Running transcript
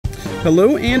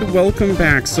Hello and welcome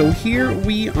back. So here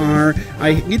we are.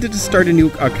 I needed to start a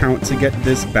new account to get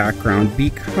this background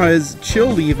because Chill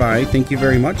Levi, thank you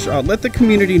very much, let the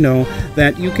community know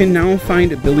that you can now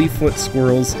find Billyfoot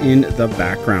squirrels in the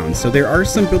background. So there are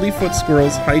some Billyfoot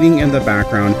squirrels hiding in the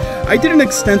background. I did an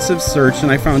extensive search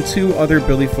and I found 2 other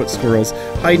Billyfoot squirrels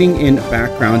hiding in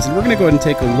backgrounds, and we're going to go ahead and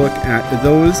take a look at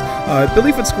those.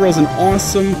 Billyfoot squirrel's an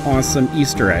awesome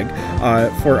Easter egg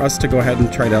for us to go ahead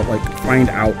and try to find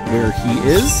out where he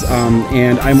is,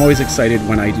 and I'm always excited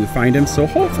when I do find him, so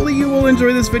hopefully you will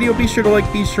enjoy this video. Be sure to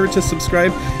like, be sure to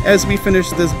subscribe as we finish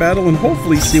this battle, and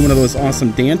hopefully see one of those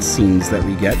awesome dance scenes that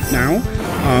we get now.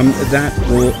 That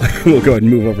we'll go ahead and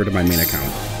move over to my main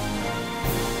account.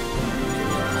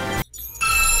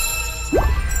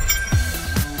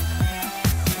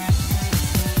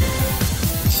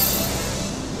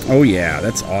 Oh yeah,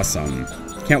 that's awesome.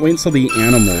 Can't wait until the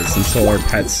animals, until our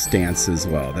pets dance as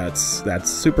well. That's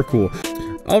super cool.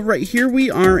 All right, here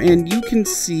we are, and you can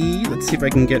see, let's see if I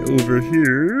can get over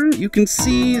here. You can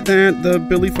see that the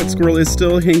Billyfoot squirrel is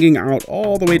still hanging out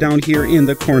all the way down here in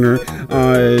the corner,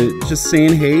 just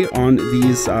saying hey on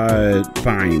these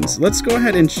vines. Let's go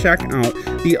ahead and check out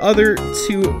the other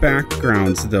 2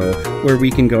 backgrounds, though, where we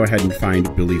can go ahead and find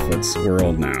Billyfoot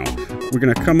squirrel now. We're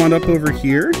gonna come on up over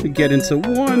here to get into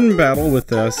one battle with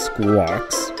the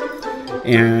squawks,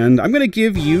 and I'm gonna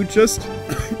give you just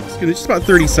about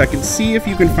 30 seconds. See if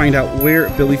you can find out where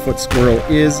Billyfoot squirrel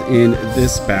is in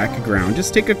this background.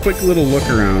 Just take a quick little look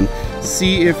around,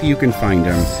 see if you can find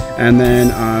him, and then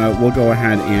we'll go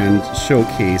ahead and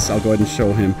showcase. I'll go ahead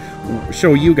and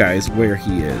show you guys where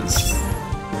he is.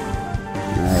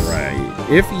 All right,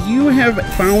 if you have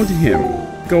found him,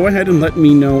 go ahead and let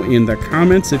me know in the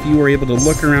comments if you were able to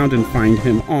look around and find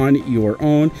him on your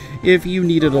own. If you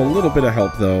needed a little bit of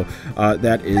help, though,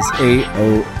 that is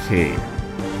a-okay.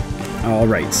 All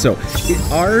right, so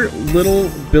our little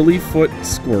Billyfoot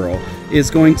squirrel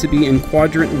is going to be in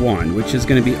quadrant 1, which is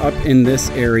going to be up in this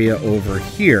area over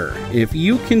here. If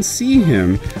you can see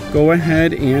him, go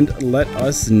ahead and let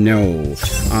us know.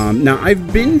 Now,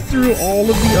 I've been through all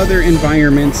of the other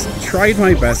environments, tried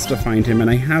my best to find him, and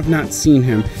I have not seen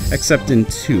him except in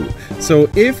 2. So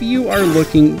if you are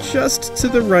looking just to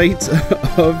the right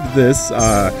of this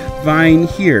vine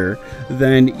here,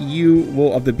 then you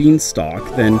will, of the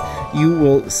beanstalk, then you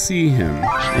will see him.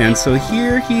 And so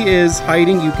here he is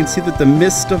hiding. You can see that the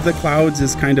mist of the clouds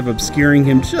is kind of obscuring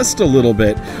him just a little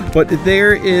bit, but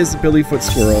there is Billyfoot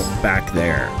squirrel back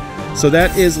there. So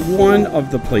that is one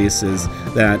of the places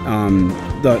that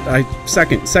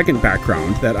second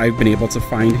background that I've been able to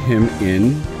find him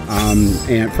in.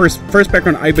 And first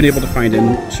background I've been able to find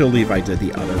in. Chill Levi did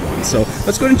the other one. So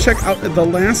let's go ahead and check out the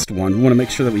last one. We want to make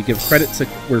sure that we give credit to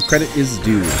where credit is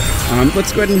due.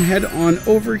 Let's go ahead and head on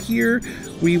over here.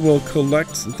 We will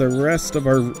collect the rest of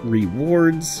our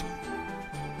rewards.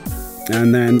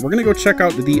 And then we're going to go check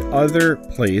out the other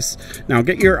place. Now,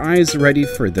 get your eyes ready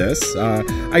for this.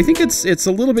 I think it's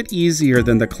a little bit easier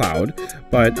than the cloud,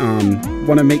 but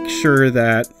want to make sure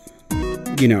that,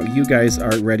 you know, you guys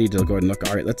are ready to go ahead and look.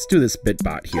 All right, let's do this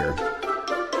bitbot here.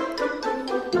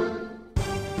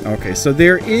 Okay, so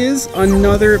there is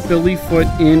another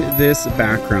Billyfoot in this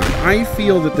background. I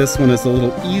feel that this one is a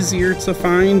little easier to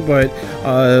find, but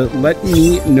let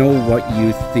me know what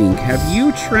you think. Have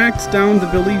you tracked down the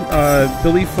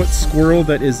Billyfoot squirrel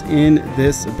that is in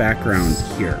this background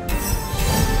here?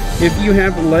 If you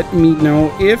have, let me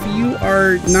know. If you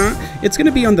are not, it's going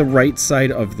to be on the right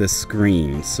side of the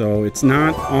screen. So it's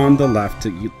not on the left.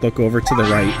 You look over to the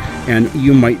right, and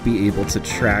you might be able to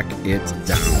track it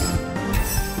down.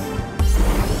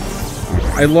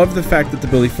 I love the fact that the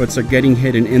Billyfoots are getting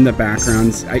hidden in the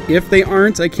backgrounds. If they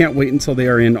aren't, I can't wait until they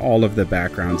are in all of the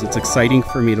backgrounds. It's exciting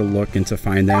for me to look and to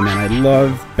find them, and I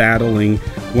love battling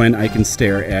when I can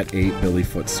stare at a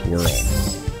Billyfoot squirrel.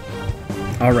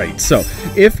 Alright, so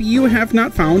if you have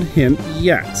not found him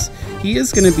yet, he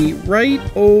is going to be right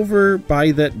over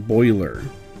by that boiler.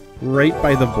 Right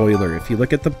by the boiler. If you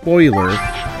look at the boiler,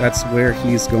 that's where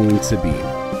he's going to be.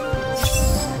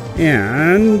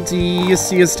 And do you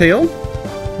see his tail?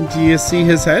 Do you see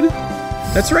his head?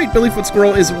 That's right, Billyfoot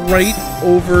squirrel is right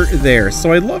over there.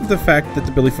 So I love the fact that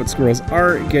the Billyfoot squirrels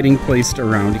are getting placed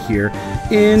around here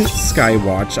in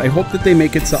Skywatch. I hope that they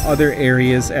make it to other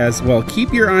areas as well.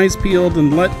 Keep your eyes peeled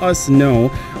and let us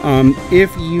know if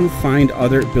you find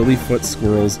other Billyfoot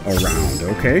squirrels around,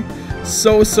 okay?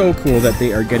 So cool that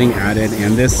they are getting added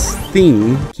and this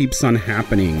thing keeps on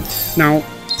happening. Now,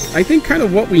 I think kind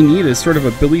of what we need is sort of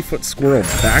a Billyfoot Squirrel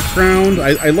background.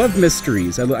 I love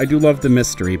mysteries. I do love the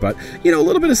mystery, but, you know, a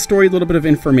little bit of story, a little bit of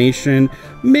information,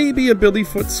 maybe a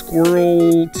Billyfoot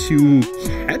Squirrel to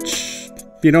catch.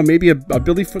 You know, maybe a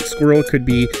Billyfoot Squirrel could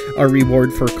be a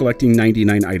reward for collecting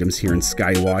 99 items here in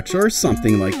Skywatch or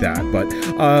something like that.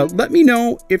 But let me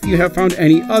know if you have found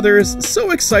any others.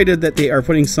 So excited that they are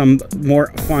putting some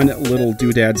more fun little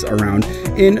doodads around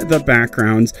in the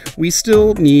backgrounds. We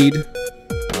still need,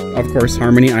 of course,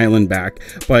 Harmony Island back,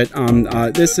 but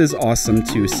this is awesome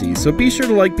to see. So be sure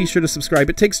to like, be sure to subscribe.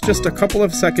 It takes just a couple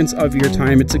of seconds of your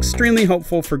time. It's extremely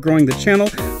helpful for growing the channel,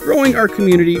 growing our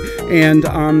community, and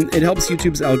it helps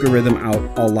YouTube's algorithm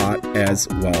out a lot as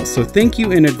well. So thank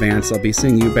you in advance. I'll be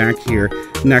seeing you back here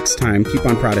next time. Keep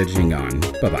on prodigying on.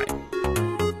 Bye-bye.